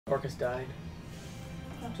Dorks died.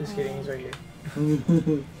 Just kidding, he's right here.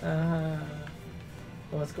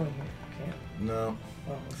 Well, let's go in here. Can't. No.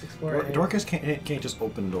 Well, let's explore it. Dorks can't just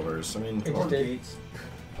open doors. I mean, It just did. gates.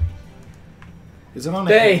 Is it on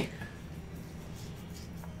Hey!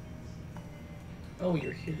 Oh,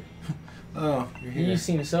 you're here. Oh, you're here. You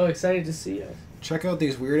seem so excited to see us. Check out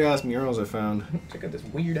these weird ass murals I found. Check out this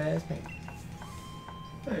weird ass paint.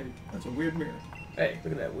 Hey, that's a weird mirror. Hey,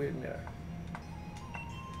 look at that weird mirror.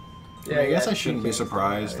 I guess I shouldn't be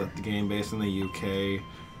surprised that the game based in the UK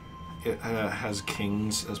it has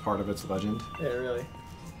kings as part of its legend. Yeah, really.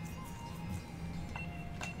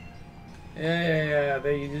 Yeah.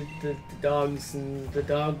 They did the dogs and the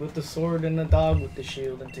dog with the sword and the dog with the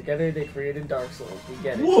shield, and together they created Dark Souls. We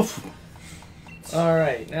get it. Woof! All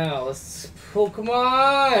right, now let's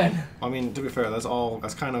Pokémon. I mean, to be fair,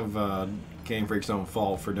 that's kind of Game Freak's own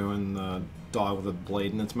fault for doing the dog with a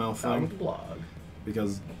blade in its mouth thing. Blog.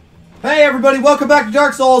 Because Hey everybody, welcome back to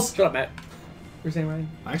Dark Souls! Shut up, Matt. You're saying Ryan?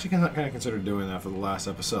 I actually kind of considered doing that for the last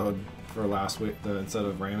episode for last week instead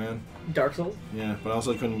of Rayman. Dark Souls? Yeah, but I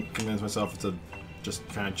also couldn't convince myself to just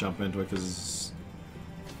kind of jump into it because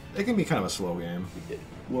it can be kind of a slow game.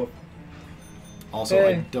 Whoop. Also,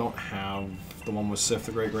 Hey. I don't have the one with Sif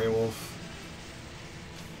the Great Grey Wolf.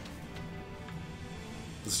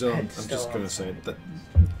 Still, I'm just gonna say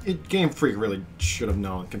that Game Freak really should have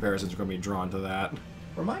known comparisons are gonna be drawn to that.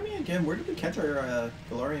 Remind me again, where did we catch our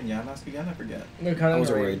Galarian Yamask again? I forget. They're kind I of was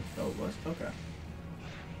a raid. Oh, it was? Okay.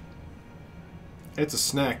 It's a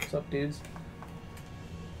snake. What's up, dudes?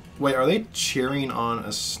 Wait, are they cheering on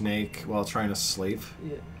a snake while trying to sleep?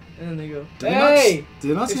 Yeah. And then they go, Did hey!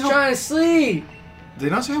 Did they not see He's how? trying to sleep! Did they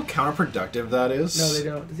not see how counterproductive that is? No, they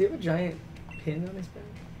don't. Does he have a giant pin on his back?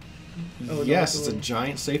 Oh, Yes, no, it's a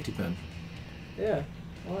giant safety pin. Yeah.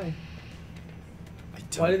 Why? I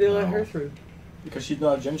don't Why did they let know. her through? Because she's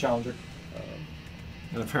not a gym challenger.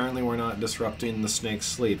 And apparently we're not disrupting the snake's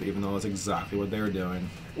sleep, even though that's exactly what they were doing.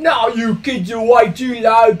 No, you kids are way too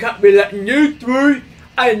loud. Can't be letting you through.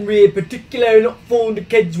 And we in particular not fooling the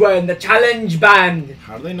kids wearing the challenge band.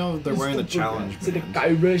 How do they know they're wearing the challenge To the band?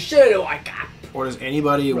 Cobra Shadow I got. Or does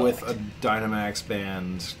anybody with a Dynamax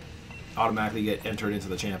band automatically get entered into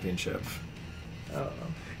the championship? I don't know.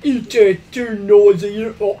 You just too noisy.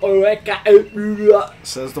 I got out.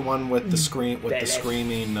 Says the one with the scream with the Badass.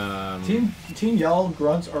 screaming. Team Yell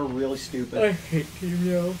grunts are really I stupid. hate you,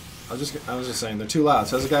 yo. I was just saying they're too loud.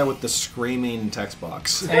 Says the guy with the screaming text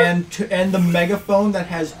box. and the megaphone that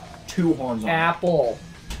has 2 horns on it. Apple.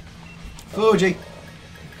 Fuji.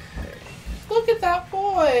 Look at that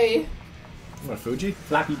boy. What, Fuji?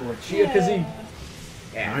 Flappy boy. Yeah, cause he. Now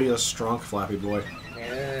Yeah. he's a strong flappy boy.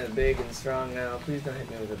 Yeah, big and strong now. Please don't hit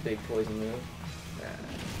me with a big poison move. Nah,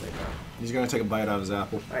 wait, no. He's gonna take a bite out of his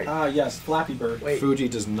apple. Alright, Ah, yes, Flappy Bird. wait. Fuji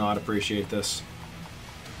does not appreciate this.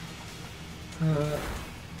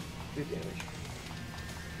 Good damage.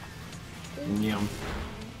 Yum.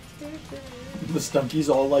 The Stunky's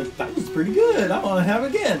all like, that was pretty good. I want to have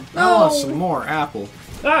it again. I want some more apple.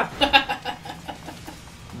 Ah!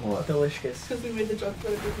 What? Delicious. Because we made the joke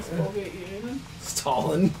about it being a Soviet Union.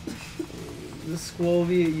 Stalin. The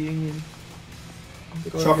Soviet Union.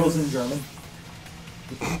 Chuckles in German.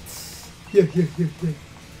 Yeah.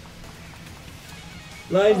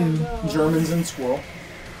 I knew. Oh, no. Germans and squirrel.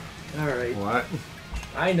 Alright. What?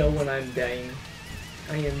 I know when I'm dying.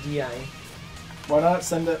 I am dying. Why not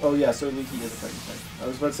send it? Oh yeah, so Leaky is a fighting type. I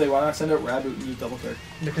was about to say, why not send out Raboot and use double click?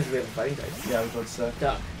 Because we have a fighting type. Yeah, I was about to say.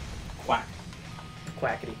 Duck. Quack.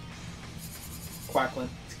 Quackity. Quacklin.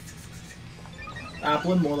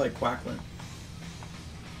 Applin, more like Quacklin.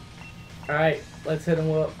 Alright, let's hit him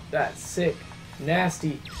with that sick,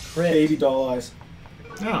 nasty crit. Baby doll eyes.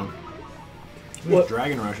 No. What?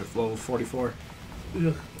 Dragon Rush at level 44.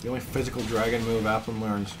 Ugh. The only physical dragon move Applin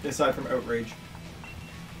learns. Aside from Outrage.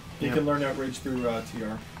 You Yeah. can learn Outrage through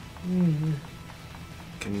TR. Mm-hmm.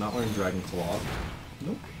 Cannot learn Dragon Claw.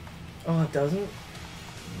 Nope. Oh, it doesn't?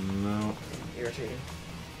 No. Irritating.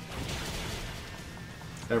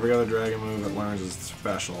 Every other dragon move it learns is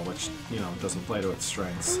special, which, you know, doesn't play to its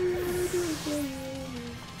strengths.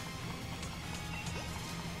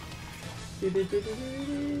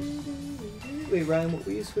 Wait, Ryan, what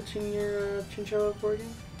were you switching your chinchilla for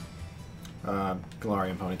again?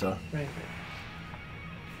 Galarian Ponyta. Right.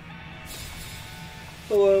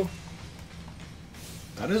 Hello.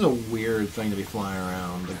 That is a weird thing to be flying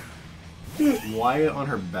around. Why on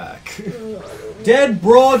her back? Dead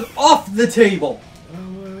broad off the table!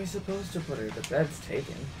 Where are we supposed to put her? The bed's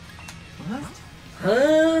taken. What?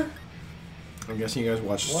 Huh? I'm guessing you guys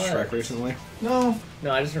watched What? Shrek recently? No.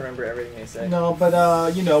 No, I just remember everything they say. No,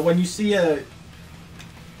 but you know, when you see a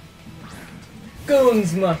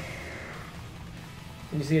Goons, ma.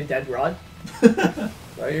 Can you see a dead rod? Is that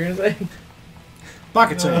what you're gonna say?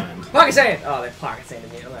 Pocket sand. Pocket sand! Oh, they pocket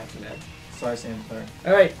sanded me. I'm actually mad. Sorry, Sam. Sorry.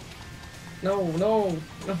 Alright. No.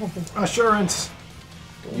 Assurance.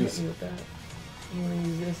 Don't hit me with that. I'm gonna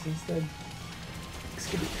use this instead.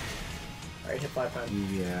 Skip it. Alright, hit 5 times.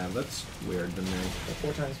 Yeah, that's weird to me. Hit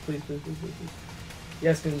 4 times, please.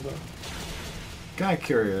 Yes, Goons, ma. Kind of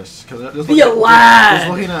curious because just Be a lad!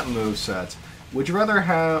 just looking at movesets. Would you rather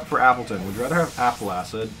have for Appleton? Would you rather have Apple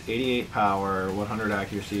Acid, 88 power, 100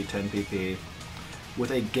 accuracy, 10 PP,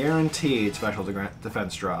 with a guaranteed special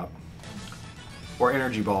defense drop, or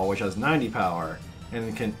Energy Ball, which has 90 power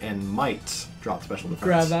and might drop special defense?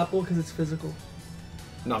 Grab Apple because it's physical.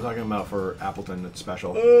 No, I'm talking about for Appleton. It's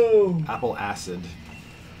special. Oh. Apple Acid.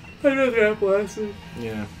 I'd rather Apple Acid.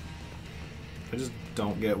 Yeah. I just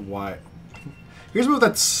don't get why. Here's a move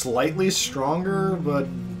that's slightly stronger, but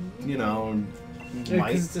you know. Yeah,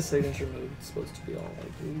 because it's a signature move. It's supposed to be all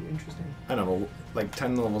like really interesting. I know, but like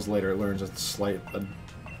 10 levels later, it learns a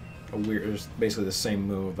weird. It's basically the same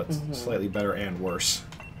move, but slightly better and worse.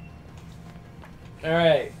 All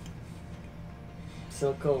right.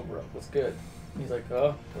 Silk Cobra, what's good? He's like,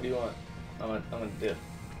 oh, what do you want? I'm gonna dip.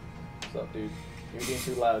 What's up, dude? You're being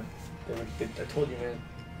too loud. I told you, man.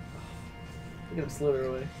 Look at him slither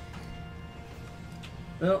away.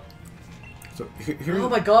 Well. So here. Oh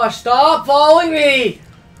my gosh! Stop following me!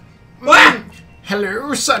 What?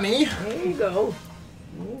 Hello, Sonny. There you go.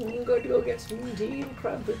 I'm going to go get some tea and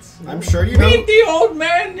crumpets. I'm sure you know. Meet the old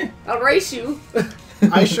man! I'll race you.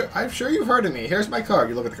 I'm sure you've heard of me. Here's my card.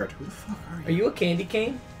 You look at the card. Who the fuck are you? Are you a candy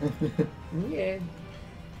cane? Yeah.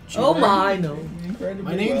 Oh my, no.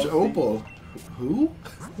 My name's Opal. Who?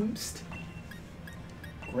 Oops.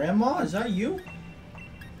 Grandma, is that you?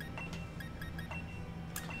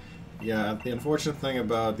 Yeah, the unfortunate thing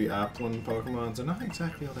about the Applin Pokemons, they're not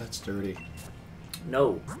exactly all that sturdy.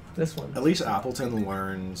 No. This one. At least Appleton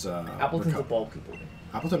learns. Appleton's a ball people.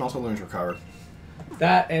 Appleton also learns Recover.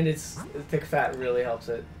 That and its thick fat really helps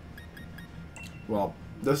it. Well,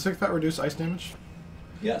 does thick fat reduce ice damage?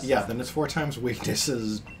 Yes. Yeah, then its 4 times weakness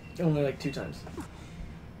is. Only like 2 times.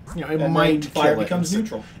 You know, it And might then fire kill becomes it.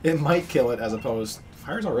 neutral. It might kill it as opposed.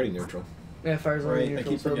 Fire's already neutral. Yeah, fire's only Right, I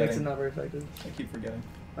neutral, keep so it makes it forgetting. not very effective. I keep forgetting.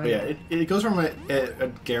 But yeah, it goes from a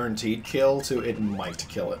guaranteed kill to it might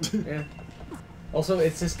kill it. Yeah. Also,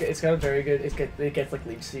 it's got a very good. It gets like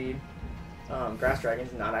Leech Seed. Grass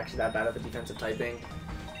Dragon's not actually that bad of a defensive typing.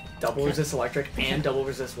 Double resist electric and double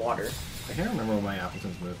resist water. I can't remember what my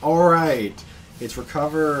Appleton's move. All right, it's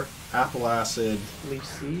Recover, Apple Acid. Leech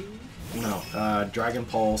Seed. No, Dragon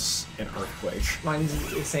Pulse and Earthquake. Mine's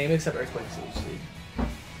the same except Earthquake's Leech Seed.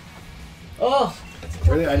 Oh.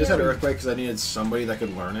 Really, I just had Earthquake because I needed somebody that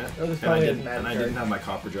could learn it, Oh, there's and I probably a didn't. magic And I card. didn't have my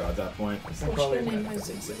Copper Jaw at that point. It's What's probably your a name?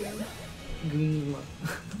 magic Is it card. Goon?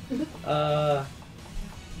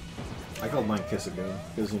 I called mine Kissagoon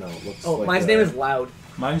because you know it looks. Oh, like mine's name is Loud.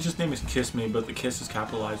 Mine's just name is Kiss Me, but the Kiss is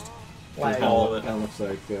capitalized. Loud. All of it. Kind of looks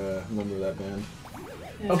like a member of that band.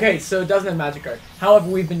 Okay, so it doesn't have magic card. However,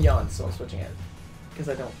 we've been yawned, so I'm switching it because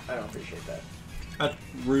I don't appreciate that. That's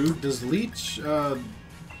rude. Does Leech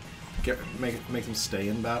make them stay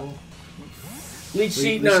in battle? Leech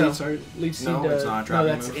Seed, Leech no. Seed, Leech Seed, No, it's not a no, trapping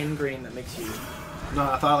that's move. in green that makes you. No,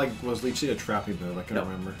 I thought like was Leech Seed a trapping move? I couldn't No.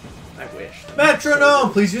 remember. I wish.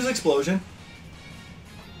 Metronome! Please use explosion.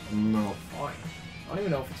 No. Fine. I don't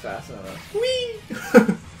even know if it's fast enough. Whee!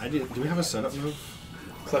 I did. Do we have a setup move?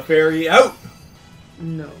 Clefairy out!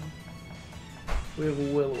 No. We have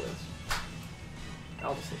a Will-O-Wisp.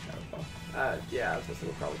 I'll just say Shadow Ball. Yeah, I was gonna say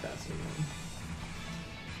we're probably faster than them.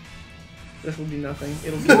 This will do nothing.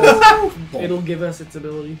 It'll give us its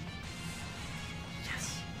ability.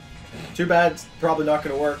 Yes. Too bad, it's probably not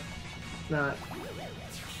gonna work. Not.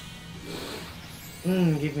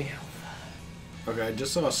 Give me health. Okay, I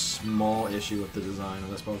just saw a small issue with the design of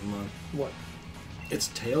this Pokemon. What? Its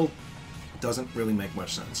tail doesn't really make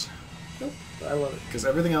much sense. Nope. I love it. Because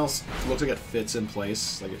everything else looks like it fits in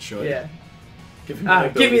place, like it should. Yeah. Give me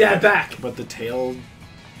Give me that back! But the tail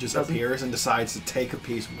just Doesn't- appears and decides to take a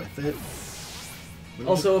piece with it.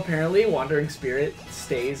 Also, apparently, Wandering Spirit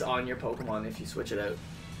stays on your Pokemon if you switch it out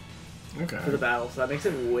Okay. for the battle, so that makes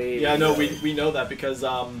it way Yeah, no, better. we know that because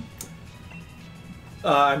I'm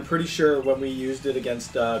pretty sure when we used it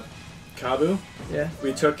against Kabu, Yeah.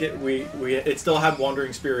 we took it. It still had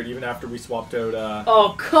Wandering Spirit even after we swapped out.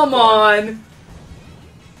 Oh, come on!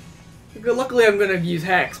 Luckily, I'm gonna use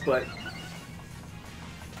Hex, but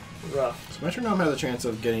rough. So Metronome has a chance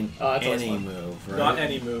of getting That's always any fun. move, right? Not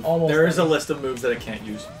any move. Almost There is a any. list of moves that it can't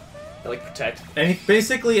use. I like Protect. And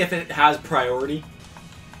basically, if it has priority,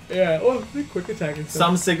 Yeah, oh, quick attack and stuff.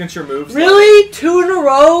 Some signature moves. Really? 2 in a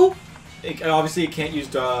row? Obviously, it can't use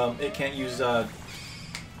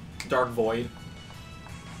Dark Void.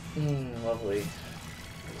 Lovely.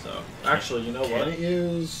 So actually, you know Can what? it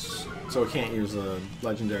use? So it can't use the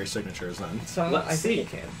legendary signatures then. So Let's I see.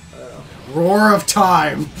 think it can. I don't know. Roar of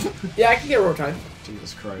Time. Yeah, I can get roar time.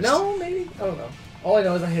 Jesus Christ. No, maybe? I don't know. All I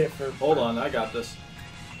know is I hit it for... Hold on, I got this.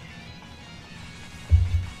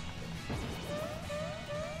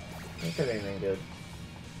 I don't think anything good.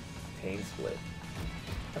 Pain split.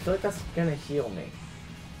 I feel like that's gonna heal me.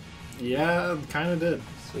 Yeah, kind of did.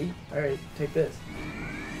 Sweet. Alright, take this.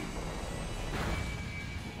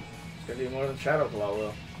 It's gonna do more than Shadow Claw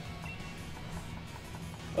will.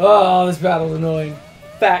 Oh, this battle's annoying.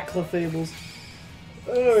 Fat Clefable.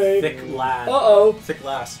 Alright. Thick lad. Uh-oh. Thick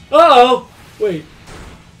lass. Uh-oh! Wait.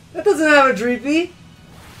 That doesn't have a Dreepy.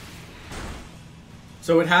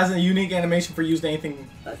 So it has a unique animation for using anything.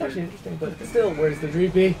 That's actually interesting, but still, where's the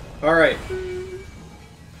Dreepy? Alright.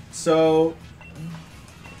 So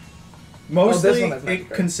mostly one has magic it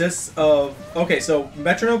cards. consists of okay, so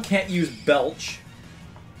Metronome can't use Belch.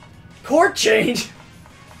 Court change!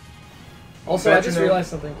 Also, I just Metronome. realized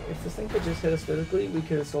something. If this thing could just hit us physically, we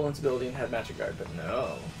could have stolen its ability and had Magic Guard, but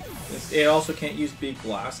no. It also can't use Beak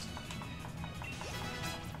Blast.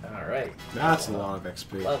 Alright. That's a lot of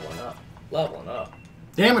XP. Leveling up. Leveling up.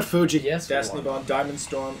 Damn it, Fuji. Yes, we Destiny won. Bond, Diamond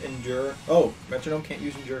Storm, Endure. Oh, Metronome can't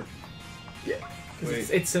use Endure. Yeah. 'Cause Wait.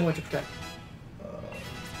 it's similar to Protect.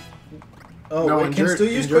 Oh, No, it Endure- can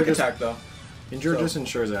still use Endure Quick just- Attack though. Endure So- just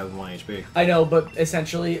ensures it has 1 HP. I know, but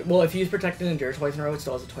essentially, well, if you use Protect and Endure twice in a row, it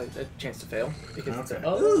still has a chance to fail. Because it's Okay. a,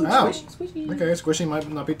 oh, Ow. squishy. Okay, Squishy might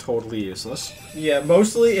not be totally useless. Yeah,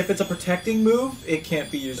 mostly if it's a protecting move, it can't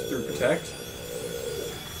be used through Protect.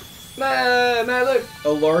 Man, look. A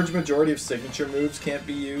large majority of signature moves can't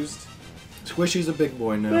be used. Squishy's a big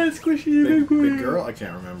boy now. Squishy, Big girl? I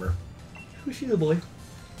can't remember. Squishy's a boy.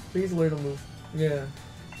 Please learn to move. Yeah.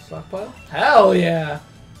 Stockpile? Hell yeah.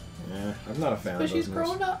 Yeah, I'm not a fan But of she's those moves.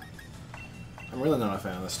 growing up. I'm really not a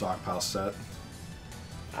fan of the stockpile set.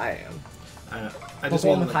 I am. I just Pokemon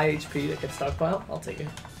mean, with like, high HP that gets stockpile, I'll take it.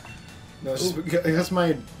 no, it's just, I guess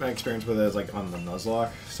my experience with it is like on the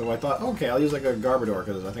Nuzlocke. So I thought, okay, I'll use like a Garbodor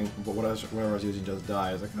because I think whatever I was using just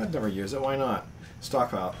dies. Like, I'd never use it, why not?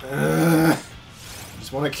 Stockpile.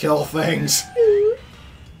 Just want to kill things.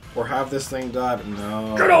 Or have this thing die, but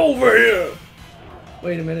no. Get over here!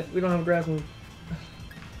 Wait a minute, we don't have a grass move.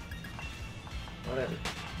 Whatever.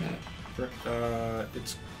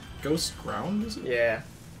 It's Ghost Ground, is it? Yeah.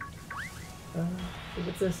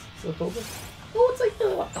 What's this? Silcopa? Oh, it's like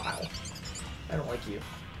Helioptile. I don't like you.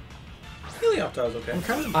 Helioptile's okay. I'm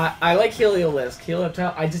kind of I like Heliolisk.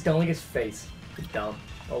 Helioptile, I just don't like his face. It's dumb.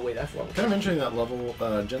 Oh wait, that's level. Kind of mentioning that level,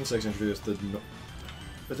 Gen 6 introduced the...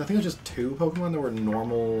 I think it was just 2 Pokemon that were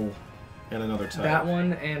normal and another type. That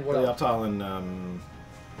one and what else? Helioptile and,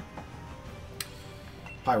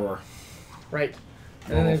 Pyroar. Right.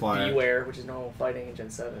 And then Normal there's fire. Beware, which is normal fighting in Gen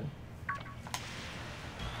 7.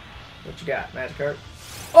 What you got? Magikarp?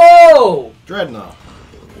 Oh! Dreadnought.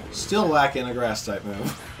 Still lacking a grass type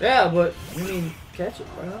move. Yeah, but, I mean, catch it,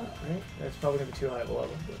 why not? Right? That's probably going to be too high of a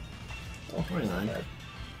level. But, oh, 29. Let's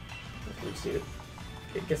reseed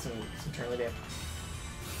it. Get some turn damage.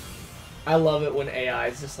 I love it when AI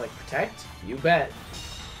is just like, protect? You bet.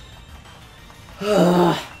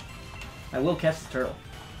 I will catch the turtle.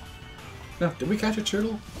 Did we catch a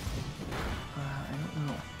turtle? I don't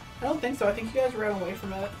know. I don't think so. I think you guys ran away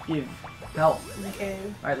from it Give help. in the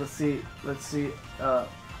cave. Alright, let's see.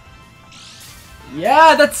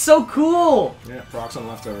 Yeah, that's so cool! Yeah, rocks on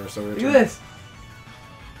leftover, so we're Look at this.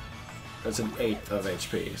 That's an 8 of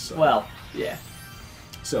HP, so... Well, yeah.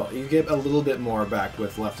 So, you get a little bit more back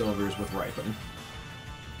with leftovers with Ripen.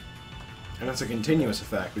 And it's a continuous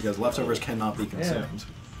effect, because leftovers cannot be consumed.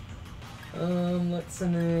 Let's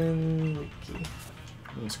send in Leaky.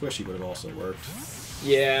 And Squishy would have also worked.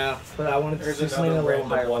 Yeah, but I wanted to There's just land a another little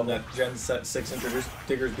higher random one level. that Gen 6 introduced,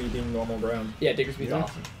 Diggersby being normal ground. Yeah, Diggersby's Yeah.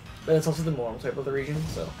 awesome. But it's also the normal type of the region,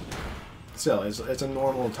 so. Still, it's a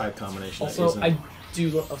normal type combination. Also, that isn't... I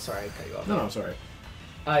do. Oh, sorry, I cut you off. No, sorry.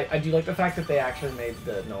 I do like the fact that they actually made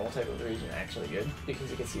the normal type of the region actually good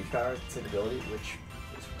because it gets huge power, its ability, which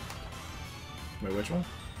is Wait, which one?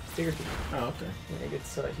 Diggersby. Oh, okay. Yeah, it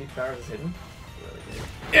gets huge power as hidden. Really good.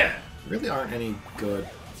 Yeah. Really aren't any good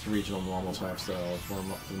regional normal types, though, for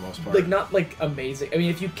the most part. Like not like amazing. I mean,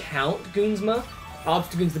 if you count Goonsma,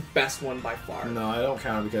 Obstagoon's the best one by far. No, I don't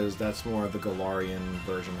count it because that's more of the Galarian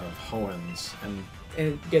version of Hoenns, and And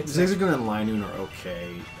it gets. Zigzagoon and Linoon are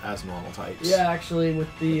okay as normal types. Yeah, actually, with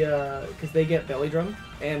the because they get Belly Drum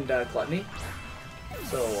and Gluttony.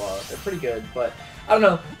 So they're pretty good, but I don't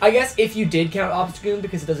know. I guess if you did count Obstagoon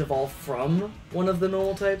because it does evolve from one of the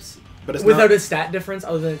normal types, But it's without not, a stat difference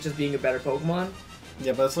other than it just being a better Pokemon.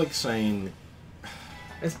 yeah, but it's like saying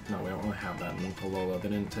It's, no, we don't really have that in Alola. They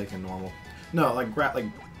didn't take a normal. No, like Rattata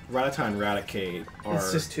and Raticate are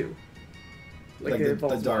it's just two. like they the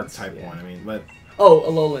evolved dark once, type yeah. one. I mean, but Oh,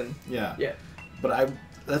 Alolan. yeah, Yeah. But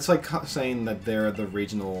that's like saying that they're the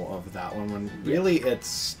regional of that one when really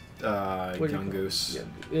it's What do you call it? Goose.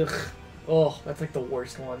 Yeah. Ugh. Oh, that's like the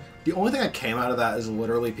worst one. The only thing that came out of that is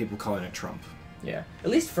literally people calling it Trump. Yeah. At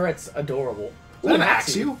least Fret's adorable. Is that Ooh, an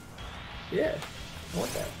Axew? Yeah. I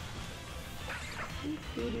want that.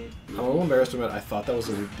 I'm a little embarrassed to admit I thought that was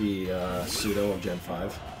the pseudo of Gen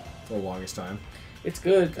 5 for the longest time. It's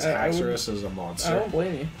good. Because I Haxorus is a I monster. don't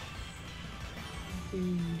blame you.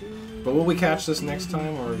 But will we catch this next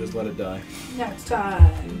time or just let it die? Next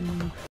time.